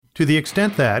To the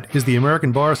Extent That is the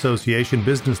American Bar Association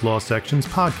Business Law Section's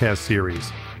podcast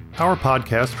series. Our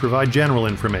podcasts provide general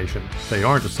information. They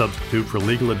aren't a substitute for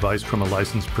legal advice from a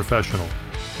licensed professional.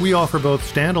 We offer both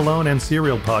standalone and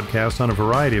serial podcasts on a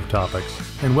variety of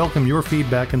topics and welcome your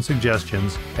feedback and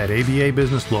suggestions at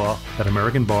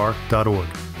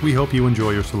ababusinesslaw@americanbar.org. We hope you enjoy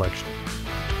your selection.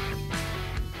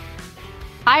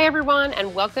 Hi, everyone,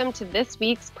 and welcome to this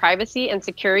week's Privacy and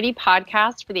Security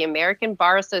podcast for the American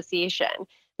Bar Association.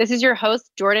 This is your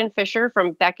host, Jordan Fisher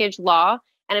from Beckage Law,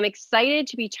 and I'm excited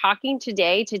to be talking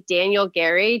today to Daniel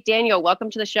Gary. Daniel,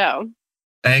 welcome to the show.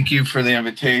 Thank you for the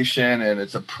invitation, and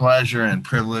it's a pleasure and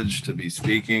privilege to be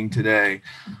speaking today.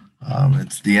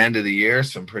 It's the end of the year,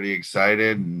 so I'm pretty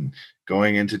excited, and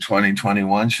going into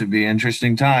 2021 should be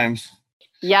interesting times.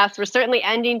 Yes, we're certainly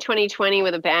ending 2020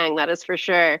 with a bang, that is for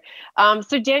sure.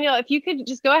 So Daniel, if you could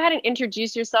just go ahead and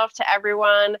introduce yourself to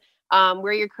everyone,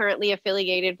 where you're currently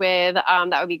affiliated with,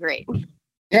 that would be great.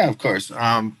 Yeah, of course.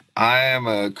 I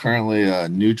am currently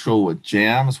neutral with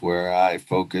JAMS, where I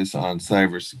focus on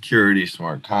cybersecurity,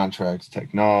 smart contracts,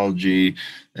 technology,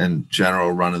 and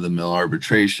general run-of-the-mill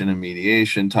arbitration and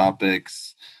mediation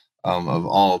topics of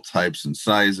all types and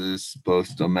sizes,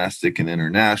 both domestic and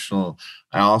international.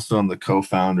 I also am the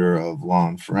co-founder of Law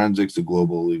and Forensics, a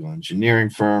global legal engineering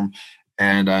firm,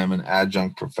 and I'm an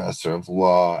adjunct professor of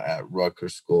law at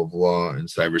Rutgers School of Law in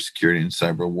cybersecurity and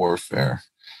cyber warfare,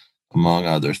 among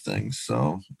other things.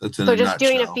 So that's in a nutshell. So just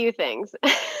doing a few things.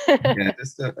 Yeah,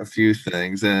 just a few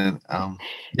things, and and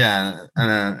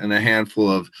a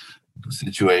handful of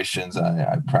situations.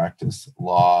 I practice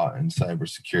law and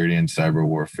cybersecurity and cyber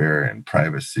warfare and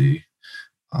privacy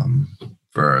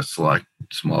for a select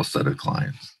small set of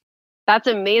clients. That's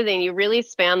amazing. You really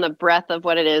span the breadth of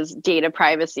what it is: data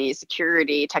privacy,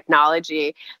 security,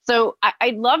 technology. So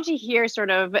I'd love to hear sort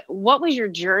of what was your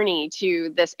journey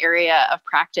to this area of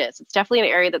practice? It's definitely an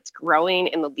area that's growing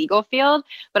in the legal field,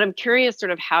 but I'm curious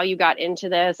sort of how you got into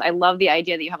this. I love the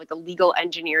idea that you have like a legal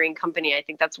engineering company. I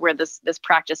think that's where this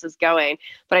practice is going,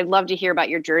 but I'd love to hear about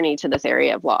your journey to this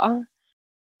area of law.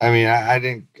 I mean,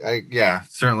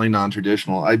 certainly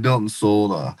non-traditional. I built and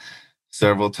sold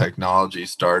several technology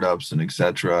startups and et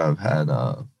cetera. I've had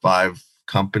 5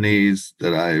 companies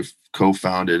that I've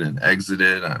co-founded and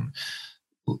exited.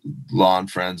 Law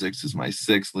and Forensics is my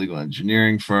 6th legal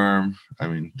engineering firm. I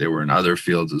mean, they were in other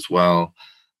fields as well.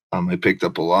 I picked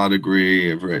up a law degree.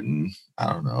 I've written,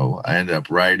 I ended up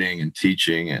writing and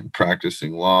teaching and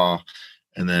practicing law.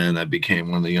 And then I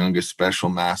became one of the youngest special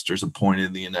masters appointed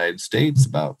in the United States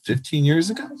about 15 years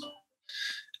ago.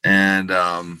 And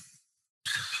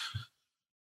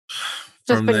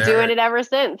just been doing it ever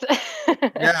since.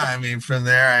 From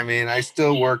there, I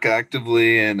still work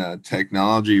actively in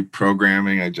technology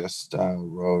programming. I just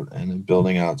wrote and am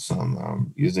building out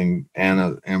some using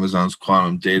Amazon's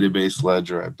quantum database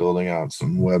ledger. I'm building out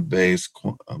some web-based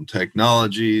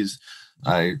technologies.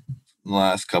 In the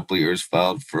last couple of years,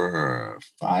 filed for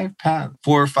 4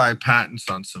 or 5 patents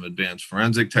on some advanced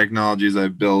forensic technologies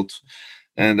I've built.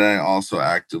 And I also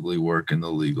actively work in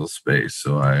the legal space.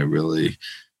 So I really,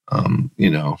 I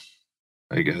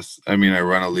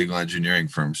run a legal engineering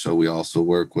firm. So we also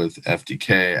work with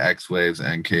FDK, X-Waves,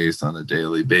 NCASE on a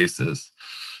daily basis.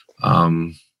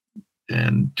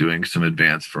 And doing some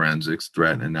advanced forensics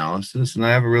threat analysis. And I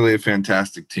have a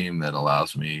fantastic team that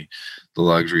allows me the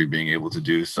luxury of being able to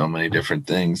do so many different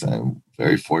things. I'm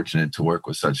very fortunate to work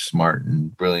with such smart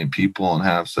and brilliant people and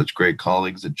have such great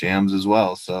colleagues at JAMS as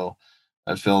well. So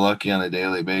I feel lucky on a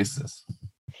daily basis.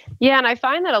 Yeah, and I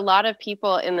find that a lot of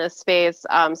people in this space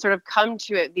sort of come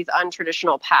to these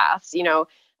untraditional paths.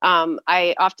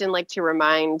 I often like to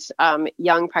remind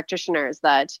young practitioners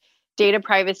that data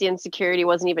privacy and security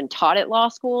wasn't even taught at law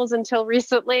schools until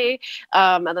recently,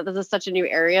 and that this is such a new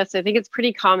area. So I think it's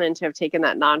pretty common to have taken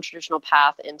that non-traditional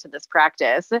path into this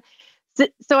practice.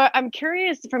 So I'm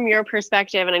curious from your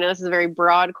perspective, and I know this is a very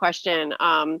broad question,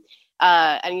 and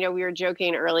we were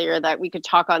joking earlier that we could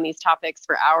talk on these topics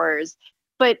for hours,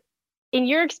 but in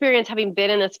your experience, having been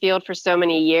in this field for so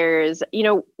many years,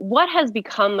 what has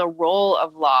become the role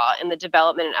of law in the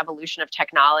development and evolution of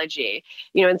technology?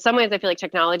 In some ways, I feel like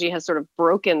technology has sort of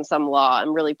broken some law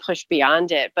and really pushed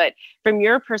beyond it. But from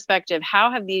your perspective, how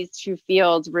have these two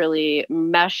fields really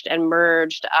meshed and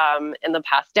merged in the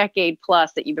past decade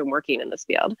plus that you've been working in this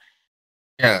field?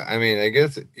 Yeah, I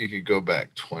guess you could go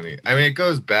back 20. It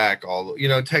goes back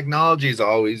technology's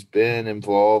always been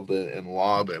involved in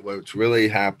law, but what's really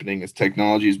happening is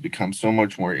technology has become so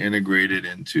much more integrated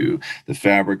into the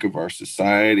fabric of our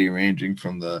society, ranging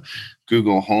from the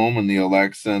Google Home and the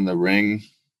Alexa and the Ring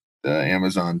the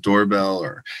Amazon doorbell,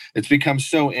 or it's become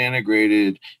so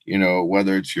integrated,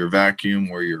 whether it's your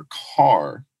vacuum or your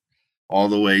car, all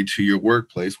the way to your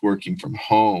workplace, working from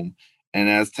home. And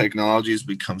as technology has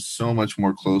become so much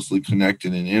more closely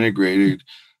connected and integrated,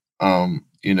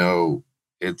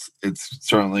 it's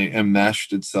certainly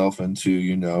enmeshed itself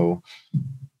into,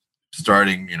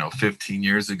 starting, 15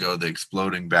 years ago, the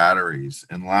exploding batteries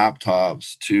and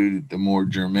laptops, to the more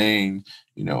germane,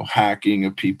 hacking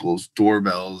of people's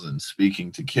doorbells and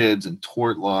speaking to kids and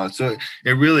tort law. So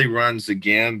it really runs the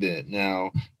gambit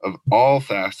now of all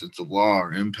facets of law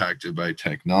are impacted by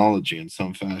technology in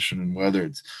some fashion, and whether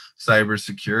it's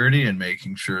cybersecurity and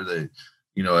making sure that,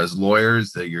 as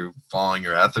lawyers, that you're following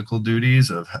your ethical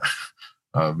duties of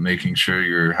making sure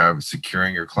you're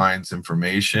securing your clients'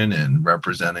 information and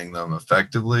representing them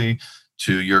effectively,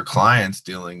 to your clients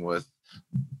dealing with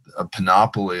a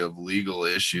panoply of legal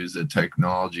issues that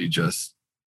technology just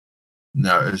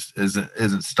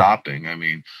isn't stopping. I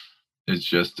mean,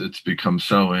 it's become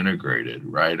so integrated,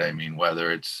 right? I mean,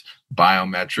 whether it's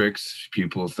biometrics,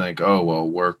 people think, oh,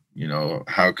 well,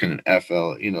 how can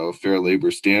Fair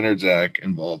Labor Standards Act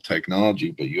involve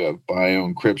technology? But you have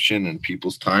bioencryption and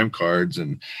people's time cards,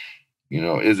 and,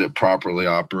 is it properly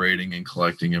operating and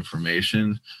collecting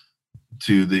information?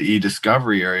 To the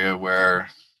e-discovery area, where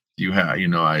you have,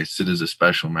 I sit as a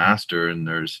special master, and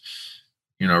there's,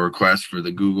 requests for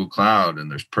the Google Cloud,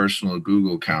 and there's personal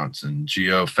Google accounts and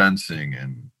geofencing,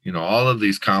 and, all of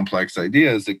these complex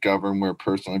ideas that govern where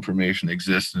personal information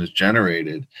exists and is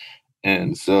generated.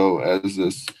 And so as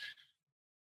this,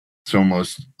 it's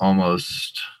almost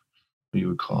what you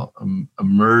would call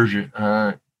immersion.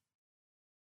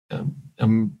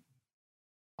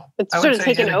 It's sort of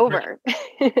taken over.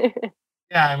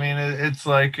 Yeah, I mean, it's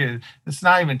like it's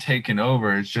not even taken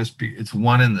over. It's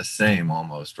one and the same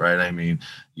almost, right? I mean,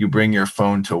 you bring your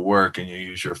phone to work and you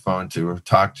use your phone to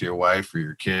talk to your wife or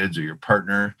your kids or your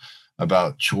partner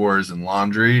about chores and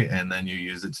laundry, and then you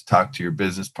use it to talk to your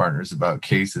business partners about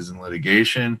cases and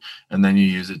litigation, and then you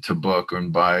use it to book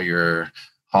and buy your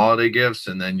holiday gifts,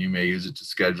 and then you may use it to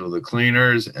schedule the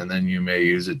cleaners, and then you may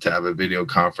use it to have a video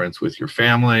conference with your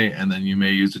family, and then you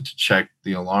may use it to check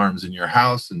the alarms in your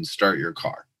house and start your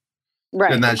car.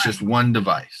 Right. And that's just one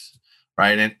device,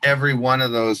 right? And every one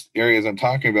of those areas I'm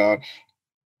talking about,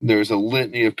 there's a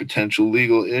litany of potential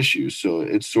legal issues. So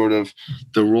it's sort of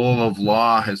the role of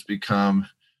law has become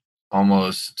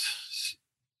almost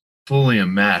fully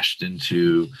enmeshed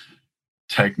into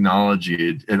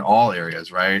technology in all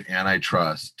areas, right?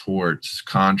 Antitrust, torts,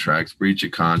 contracts, breach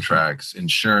of contracts,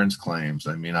 insurance claims.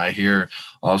 I mean, I hear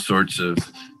all sorts of,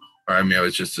 I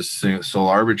was just a sole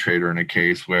arbitrator in a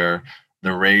case where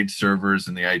the RAID servers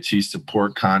and the IT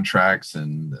support contracts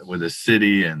and with a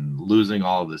city and losing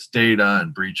all of this data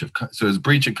and so it was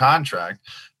breach of contract,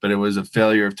 but it was a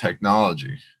failure of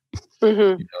technology.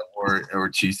 Mm-hmm. Or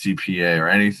TCPA or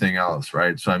anything else,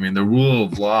 right? So, I mean, the rule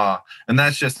of law, and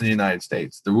that's just in the United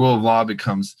States, the rule of law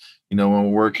becomes, when we're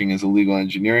working as a legal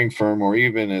engineering firm or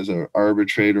even as an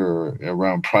arbitrator or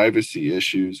around privacy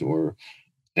issues or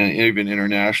even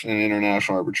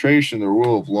international arbitration, the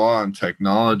rule of law and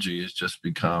technology has just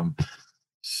become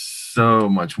so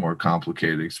much more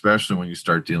complicated, especially when you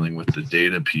start dealing with the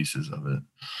data pieces of it.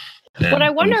 What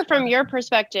I wonder from your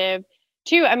perspective,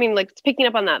 too, I mean, like picking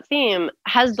up on that theme,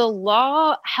 has the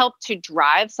law helped to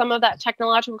drive some of that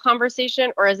technological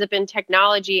conversation, or has it been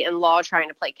technology and law trying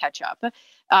to play catch up?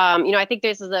 I think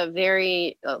this is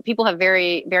people have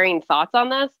very varying thoughts on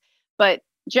this, but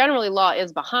generally law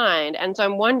is behind. And so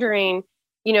I'm wondering,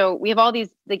 we have all these,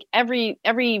 like every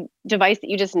device that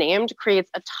you just named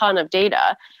creates a ton of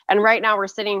data. And right now we're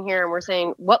sitting here and we're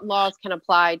saying what laws can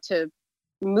apply to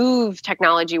move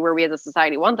technology where we as a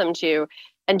society want them to.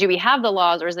 And do we have the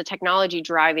laws, or is the technology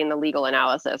driving the legal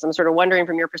analysis? I'm sort of wondering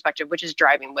from your perspective, which is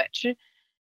driving which?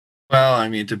 Well, I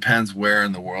mean, it depends where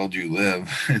in the world you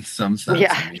live in some sense.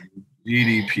 Yeah. I mean,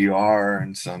 GDPR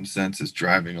in some sense is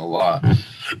driving a lot.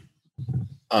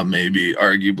 Maybe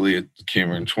arguably it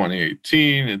came in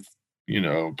 2018. It's,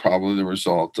 probably the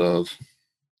result of,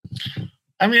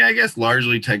 I guess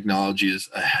largely technology is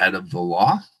ahead of the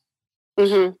law.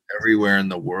 Mm-hmm. Everywhere in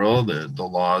the world, the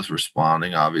law is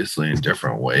responding obviously in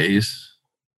different ways,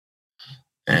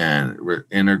 and we're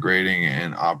integrating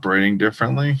and operating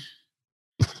differently.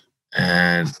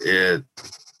 And it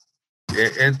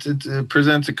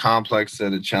presents a complex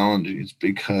set of challenges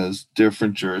because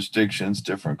different jurisdictions,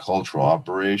 different cultural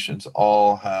operations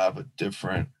all have a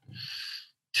different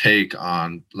take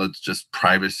on,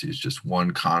 privacy is just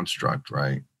one construct,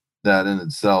 right? that in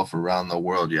itself around the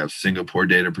world. You have Singapore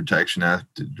Data Protection Act,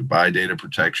 the Dubai Data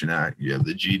Protection Act, you have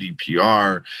the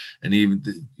GDPR, and even,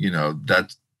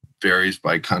 that varies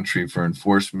by country for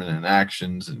enforcement and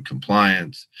actions and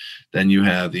compliance. Then you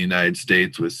have the United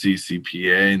States with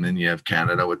CCPA, and then you have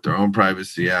Canada with their own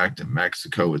Privacy Act, and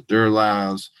Mexico with their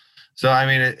laws. So, I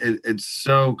mean,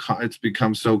 it's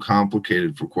become so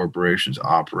complicated for corporations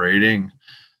operating,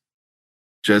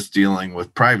 just dealing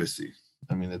with privacy.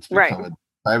 I mean,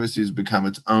 privacy has become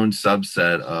its own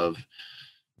subset of,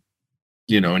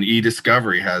 and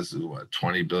e-discovery has what,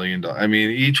 $20 billion. I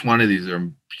mean, each one of these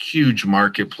are huge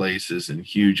marketplaces and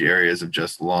huge areas of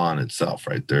just law in itself,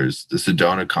 right? There's the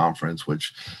Sedona Conference,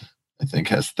 which I think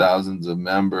has thousands of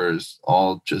members,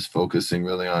 all just focusing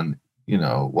really on,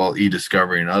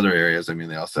 e-discovery and other areas. I mean,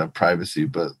 they also have privacy,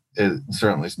 but it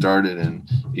certainly started in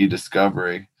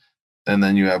e-discovery. And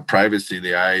then you have privacy.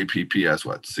 The IAPP has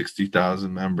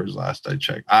 60,000 members last I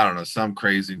checked. I don't know, some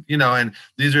crazy, and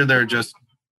these are their just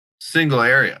single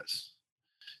areas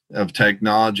of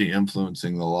technology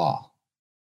influencing the law.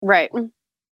 Right.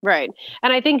 And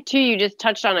I think too, you just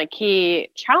touched on a key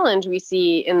challenge we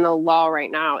see in the law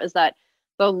right now is that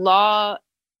the law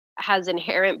has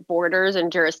inherent borders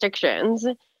and jurisdictions,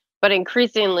 but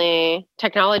increasingly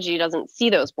technology doesn't see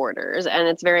those borders. And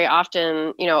it's very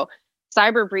often,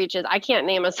 cyber breaches. I can't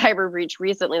name a cyber breach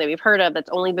recently that we've heard of that's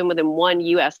only been within one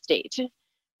US state,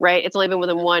 right? It's only been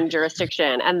within one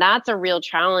jurisdiction. And that's a real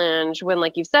challenge when,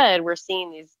 like you said, we're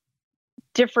seeing these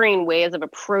differing ways of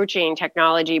approaching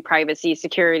technology, privacy,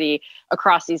 security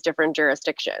across these different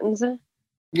jurisdictions.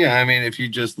 Yeah, I mean, if you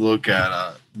just look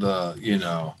at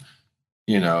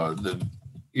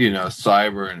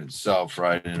cyber in itself,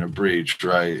 right, in a breach,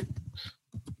 right,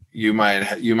 you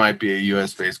might be a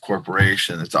U.S. based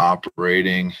corporation that's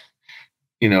operating,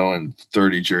 in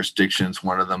 30 jurisdictions.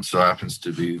 One of them so happens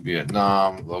to be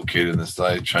Vietnam, located in the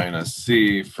South China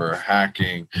Sea for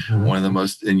hacking. One of the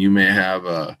most, and you may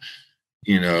have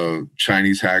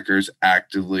Chinese hackers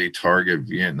actively target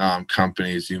Vietnam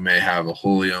companies. You may have a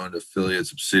wholly owned affiliate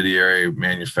subsidiary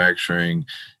manufacturing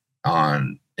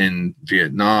in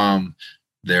Vietnam.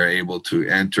 They're able to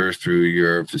enter through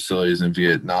your facilities in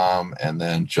Vietnam and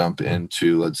then jump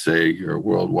into, let's say, your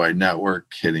worldwide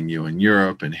network, hitting you in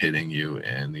Europe and hitting you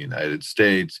in the United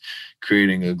States,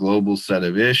 creating a global set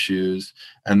of issues.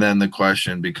 And then the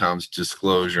question becomes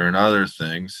disclosure and other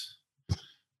things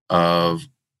of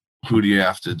who do you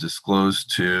have to disclose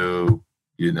to,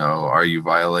 are you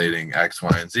violating X,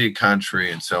 Y, and Z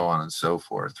country, and so on and so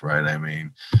forth, right? I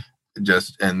mean,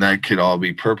 and that could all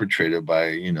be perpetrated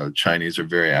by, Chinese are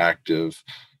very active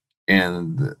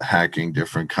in hacking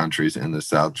different countries in the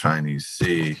South Chinese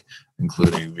Sea,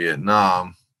 including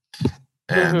Vietnam.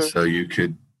 And so you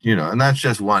could, and that's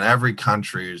just one. Every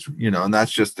country is, and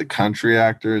that's just the country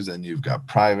actors, and you've got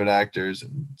private actors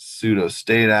and pseudo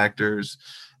state actors,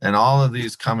 and all of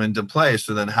these come into play.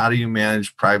 So then how do you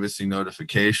manage privacy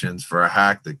notifications for a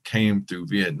hack that came through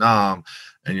Vietnam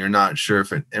and you're not sure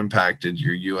if it impacted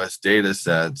your US data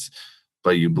sets,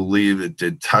 but you believe it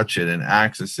did touch it and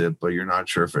access it, but you're not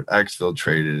sure if it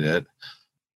exfiltrated it?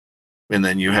 And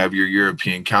then you have your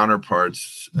European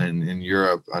counterparts, and in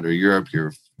Europe, under Europe,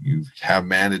 you have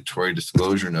mandatory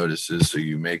disclosure notices. So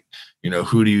you make,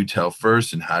 who do you tell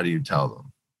first and how do you tell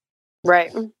them?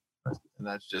 Right. And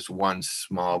that's just one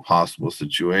small possible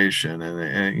situation.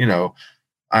 And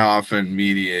I often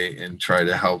mediate and try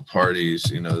to help parties,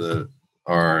 that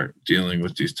are dealing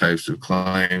with these types of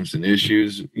claims and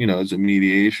issues. As a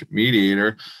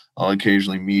mediator, I'll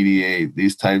occasionally mediate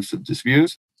these types of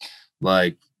disputes,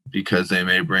 because they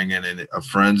may bring in a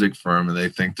forensic firm and they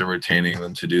think they're retaining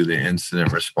them to do the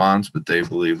incident response, but they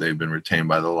believe they've been retained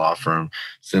by the law firm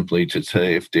simply to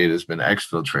say if data has been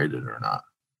exfiltrated or not.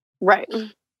 Right.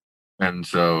 And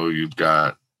so you've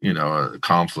got, a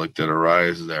conflict that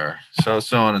arises there. So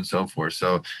on and so forth.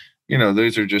 So,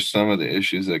 those are just some of the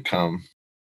issues that come.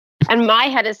 And my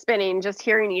head is spinning just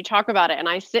hearing you talk about it. And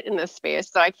I sit in this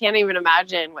space, so I can't even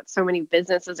imagine what so many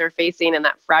businesses are facing and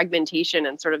that fragmentation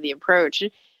and sort of the approach.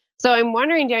 So I'm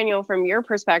wondering, Daniel, from your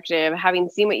perspective, having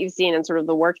seen what you've seen and sort of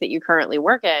the work that you currently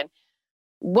work in,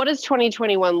 what does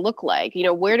 2021 look like?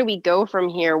 Where do we go from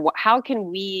here? How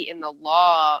can we in the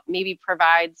law maybe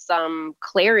provide some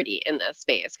clarity in this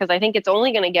space? Because I think it's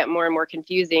only going to get more and more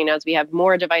confusing as we have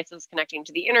more devices connecting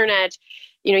to the internet.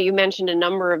 You mentioned a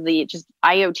number of the just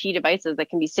IoT devices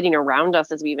that can be sitting around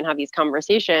us as we even have these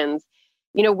conversations.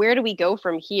 Where do we go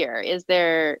from here?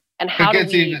 And how do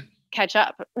we catch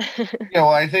up?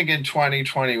 I think in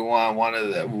 2021, one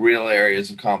of the real areas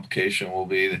of complication will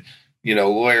be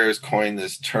lawyers coined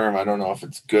this term. I don't know if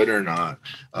it's good or not.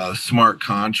 Smart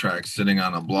contracts sitting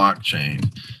on a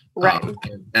blockchain. Right.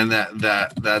 And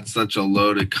that's such a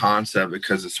loaded concept,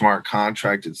 because the smart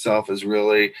contract itself is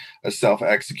really a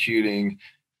self-executing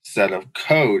set of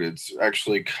code. It's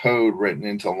actually code written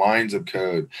into lines of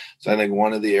code. So I think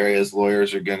one of the areas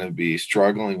lawyers are going to be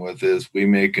struggling with is we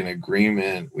make an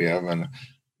agreement, we have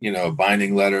a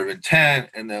binding letter of intent,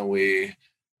 and then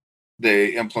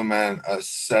they implement a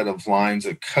set of lines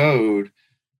of code,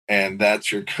 and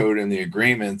that's your code in the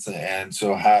agreements. And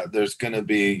so there's going to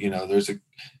be, there's a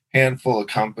handful of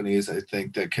companies, I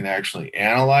think, that can actually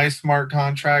analyze smart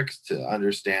contracts to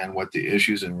understand what the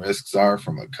issues and risks are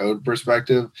from a code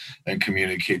perspective and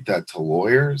communicate that to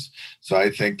lawyers. So I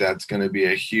think that's going to be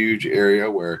a huge area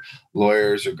where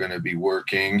lawyers are going to be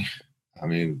working. I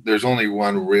mean, there's only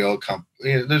one real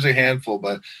company, there's a handful,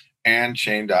 but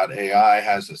AndChain.ai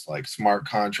has this like smart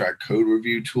contract code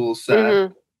review tool set.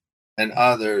 Mm-hmm. And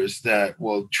others that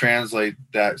will translate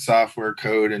that software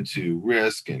code into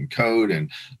risk and code. And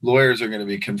lawyers are going to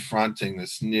be confronting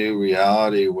this new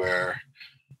reality where,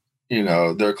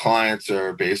 their clients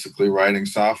are basically writing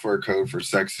software code for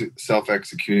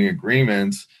self-executing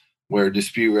agreements where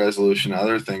dispute resolution and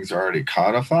other things are already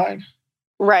codified.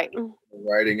 Right.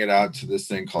 Writing it out to this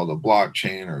thing called a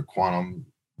blockchain or quantum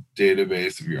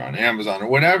database if you're on Amazon or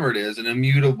whatever it is, an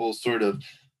immutable sort of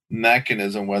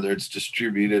mechanism, whether it's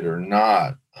distributed or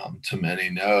not, to many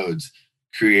nodes,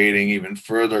 creating even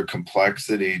further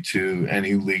complexity to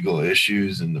any legal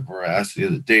issues and the veracity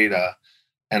of the data.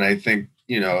 And I think,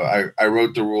 I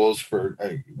wrote the rules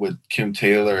with Kim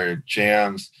Taylor at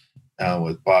JAMS,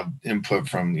 with Bob input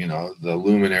from, the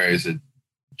luminaries at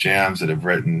JAMS that have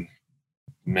written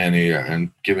many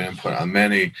and given input on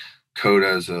many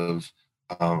codas of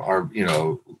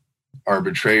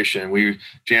arbitration.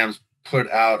 JAMS put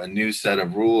out a new set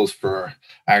of rules for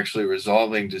actually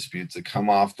resolving disputes that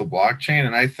come off the blockchain.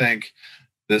 And I think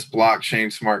this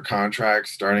blockchain smart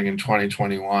contracts starting in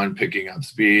 2021, picking up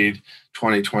speed,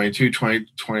 2022,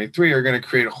 2023 are going to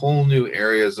create whole new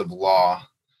areas of law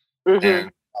mm-hmm.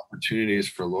 and opportunities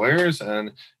for lawyers.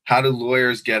 And how do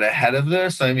lawyers get ahead of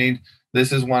this? I mean,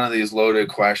 this is one of these loaded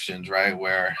questions, right?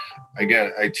 Where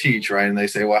I teach, right? And they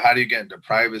say, well, how do you get into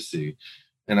privacy?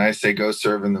 And I say, go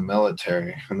serve in the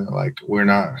military. And they're like, we're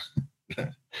not,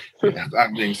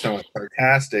 I'm being somewhat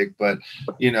sarcastic, but,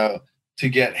 to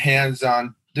get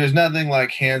hands-on, there's nothing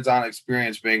like hands-on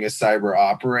experience being a cyber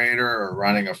operator or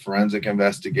running a forensic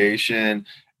investigation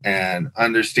and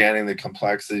understanding the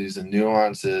complexities and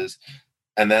nuances,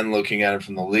 and then looking at it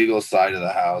from the legal side of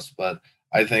the house. But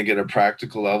I think at a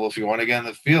practical level, if you want to get in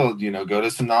the field, go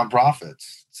to some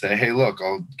nonprofits. Say, hey, look,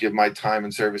 I'll give my time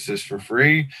and services for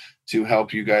free to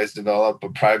help you guys develop a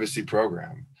privacy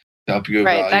program. To help you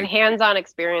right. That hands-on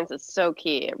experience is so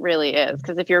key. It really is.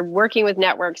 Because if you're working with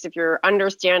networks, if you're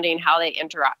understanding how they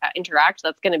interact,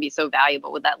 that's going to be so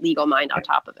valuable with that legal mind on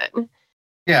top of it.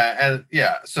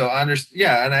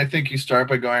 And I think you start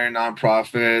by going to a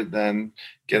nonprofit, then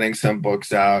getting some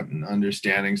books out and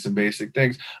understanding some basic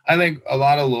things. I think a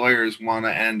lot of lawyers want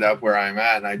to end up where I'm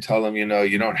at, and I tell them, you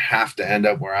don't have to end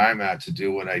up where I'm at to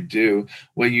do what I do.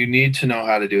 What you need to know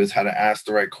how to do is how to ask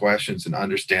the right questions and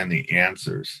understand the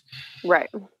answers. Right.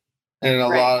 And a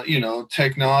lot,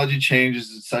 technology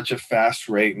changes at such a fast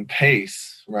rate and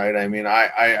pace, right? I mean, I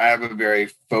have a very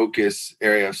focused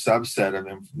area of subset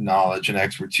of knowledge and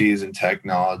expertise in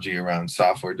technology around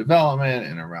software development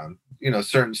and around,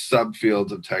 certain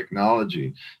subfields of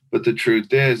technology. But the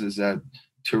truth is that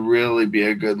to really be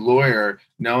a good lawyer,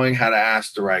 knowing how to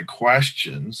ask the right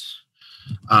questions,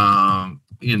 and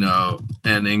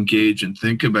engage and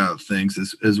think about things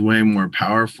is way more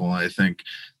powerful. I think,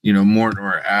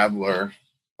 Mortimer Adler,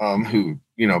 who,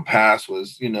 passed,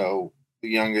 was, the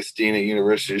youngest dean at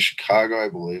University of Chicago, I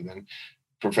believe, and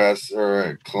professor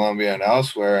at Columbia and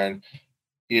elsewhere. And,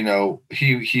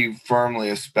 he firmly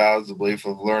espoused the belief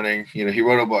of learning. He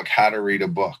wrote a book, How to Read a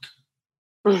Book,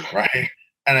 right?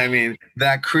 And I mean,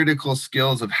 that critical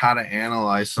skills of how to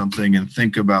analyze something and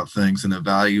think about things and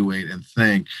evaluate and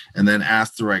think and then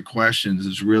ask the right questions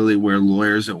is really where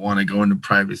lawyers that want to go into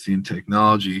privacy and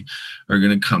technology are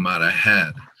going to come out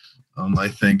ahead. I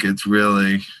think it's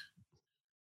really,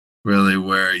 really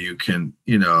where you can,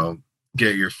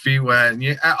 get your feet wet.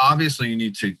 And obviously you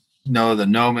need to know the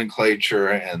nomenclature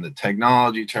and the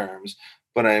technology terms.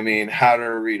 But I mean, how to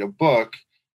read a book,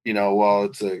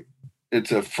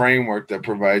 it's a framework that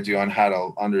provides you on how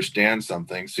to understand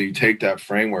something. So you take that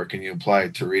framework and you apply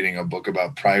it to reading a book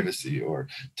about privacy or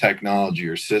technology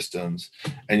or systems,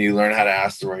 and you learn how to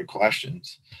ask the right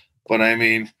questions. But I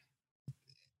mean,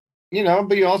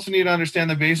 but you also need to understand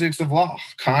the basics of law,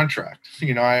 contract.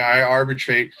 I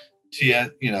arbitrate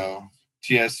TS,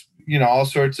 all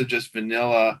sorts of just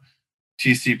vanilla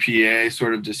TCPA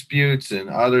sort of disputes and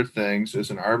other things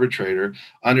as an arbitrator.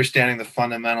 Understanding the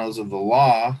fundamentals of the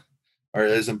law are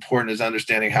as important as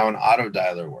understanding how an auto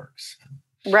dialer works.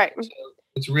 Right. So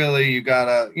it's really, you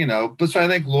gotta, but so I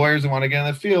think lawyers that want to get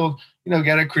in the field,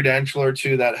 get a credential or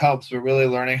two that helps, but really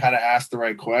learning how to ask the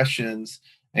right questions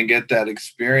and get that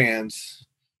experience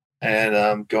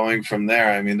and going from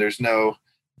there. I mean, there's no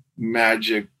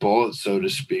magic bullet, so to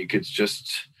speak. It's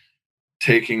just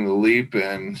taking the leap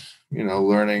and,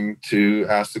 learning to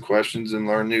ask the questions and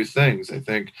learn new things. I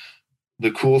think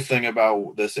the cool thing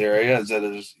about this area is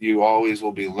that you always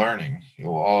will be learning.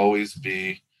 You'll always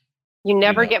be. You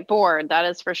never get bored. That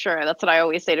is for sure. That's what I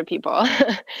always say to people.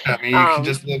 I mean, you can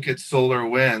just look at solar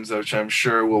winds, which I'm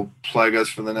sure will plague us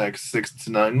for the next 6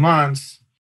 to 9 months.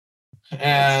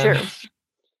 And,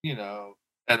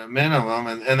 at a minimum,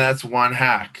 and that's one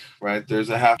hack, right? There's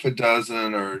a half a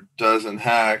dozen or dozen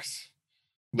hacks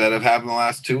that have happened in the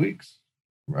last 2 weeks,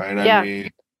 right? Yeah.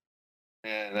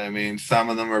 I mean, some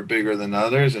of them are bigger than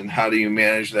others, and how do you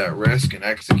manage that risk and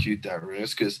execute that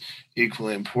risk is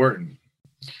equally important.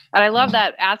 And I love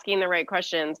that, asking the right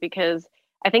questions, because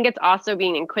I think it's also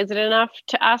being inquisitive enough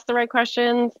to ask the right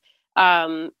questions,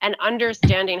 and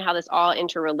understanding how this all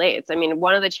interrelates. I mean,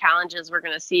 one of the challenges we're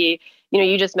going to see,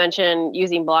 you just mentioned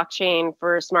using blockchain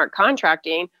for smart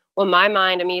contracting. Well, my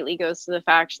mind immediately goes to the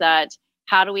fact that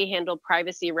how do we handle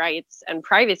privacy rights and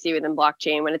privacy within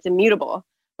blockchain when it's immutable,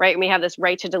 right? And we have this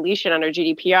right to deletion under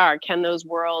GDPR. Can those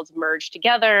worlds merge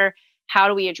together? How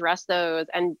do we address those?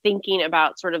 And thinking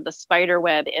about sort of the spider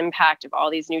web impact of all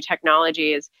these new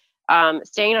technologies.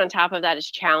 Staying on top of that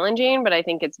is challenging, but I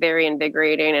think it's very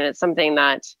invigorating. And it's something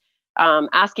that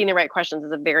asking the right questions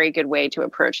is a very good way to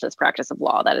approach this practice of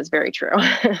law. That is very true.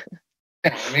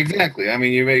 Yeah, exactly. I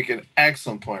mean, you make an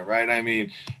excellent point, right? I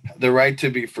mean, the right to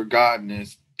be forgotten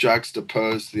is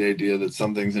juxtaposed to the idea that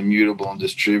something's immutable and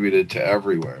distributed to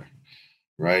everywhere,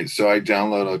 right? So I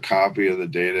download a copy of the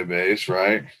database,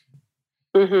 right?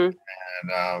 Mm-hmm.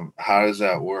 And how does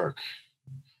that work?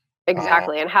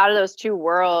 Exactly. And how do those two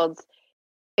worlds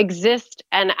exist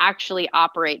and actually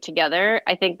operate together?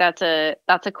 I think that's a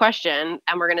question,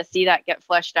 and we're going to see that get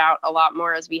fleshed out a lot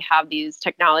more as we have these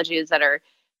technologies that are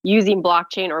using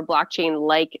blockchain or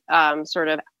blockchain-like sort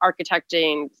of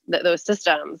architecting those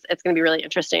systems. It's going to be really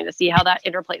interesting to see how that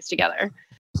interplays together.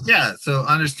 Yeah, so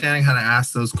understanding how to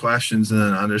ask those questions and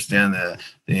then understand the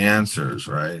answers,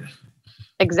 right?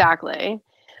 Exactly.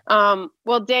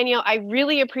 Well, Daniel, I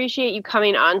really appreciate you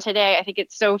coming on today. I think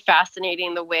it's so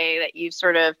fascinating the way that you've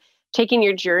sort of taken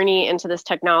your journey into this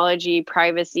technology,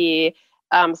 privacy,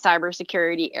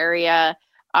 cybersecurity area.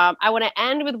 I want to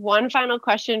end with one final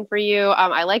question for you.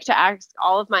 I like to ask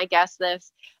all of my guests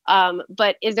this,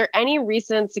 but is there any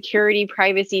recent security,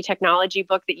 privacy, technology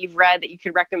book that you've read that you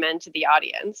could recommend to the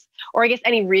audience? Or I guess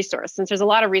any resource, since there's a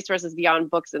lot of resources beyond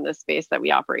books in this space that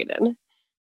we operate in.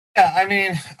 Yeah, I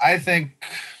mean, I think,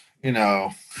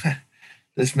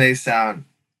 this may sound,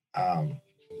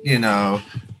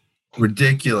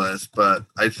 ridiculous, but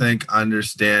I think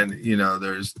there's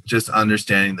just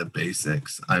understanding the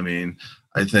basics. I mean,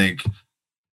 I think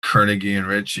Carnegie and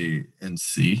Ritchie in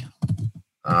C,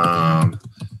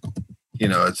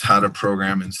 it's how to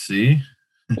program in C.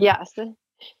 Yes.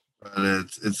 But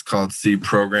it's called C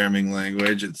Programming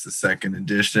Language. It's the second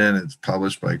edition. It's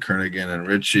published by Carnegie and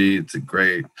Ritchie. It's a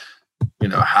great,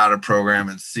 how to program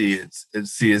in C.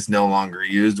 C is no longer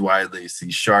used widely. C#,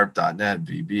 .NET,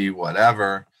 VB,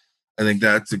 whatever. I think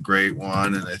that's a great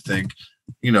one. And I think,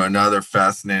 another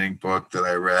fascinating book that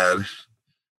I read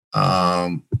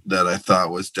that I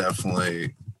thought was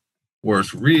definitely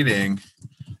worth reading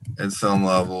at some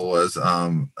level was,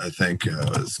 I think it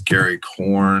was Gary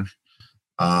Korn.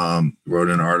 Wrote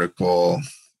an article,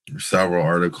 several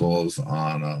articles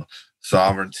on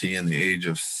sovereignty in the age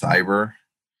of cyber.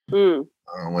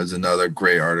 Was another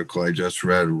great article I just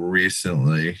read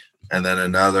recently. And then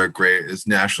another great is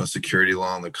National Security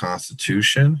Law and the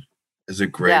Constitution is a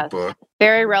great book.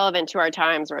 Very relevant to our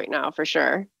times right now, for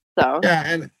sure. So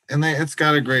yeah, and it's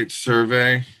got a great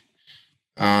survey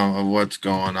of what's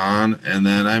going on. And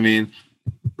then, I mean,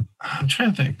 I'm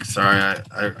trying to think. Sorry,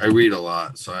 I read a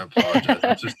lot, so I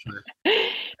apologize.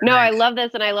 No, I love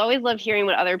this, and I always love hearing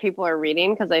what other people are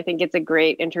reading, because I think it's a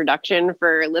great introduction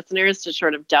for listeners to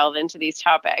sort of delve into these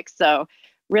topics. So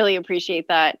really appreciate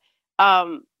that.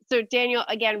 So Daniel,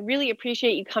 again, really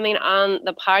appreciate you coming on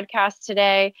the podcast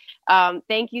today.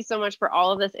 Thank you so much for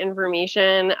all of this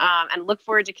information, and look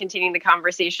forward to continuing the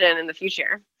conversation in the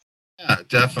future. Yeah,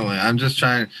 definitely. I'm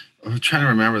trying to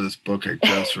remember this book I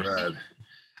just read.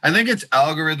 I think it's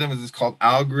Algorithms. It's called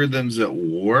Algorithms at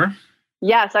War.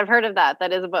 Yes, I've heard of that.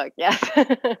 That is a book. Yes.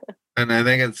 And I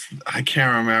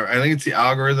can't remember. I think it's the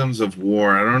Algorithms of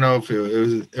War. I don't know if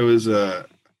it was a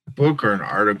book or an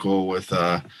article with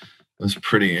it was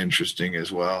pretty interesting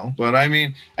as well. But I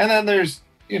mean, and then there's,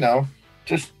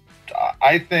 just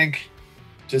I think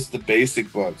just the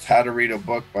basic books. How to Read a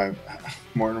Book by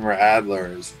Mortimer Adler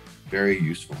is very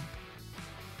useful.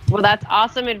 Well, that's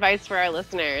awesome advice for our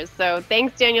listeners. So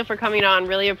thanks, Daniel, for coming on.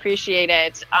 Really appreciate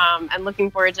it. And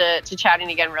looking forward to chatting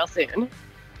again real soon.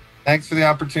 Thanks for the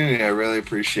opportunity. I really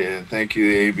appreciate it. Thank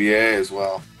you, the ABA, as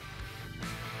well.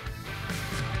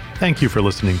 Thank you for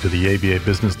listening to the ABA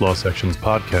Business Law Section's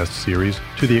podcast series,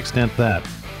 To the Extent That.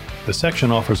 The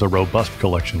section offers a robust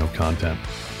collection of content.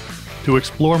 To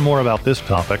explore more about this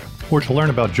topic, or to learn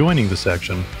about joining the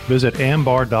section, visit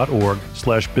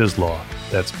ambar.org/bizlaw.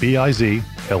 That's BIZLAW.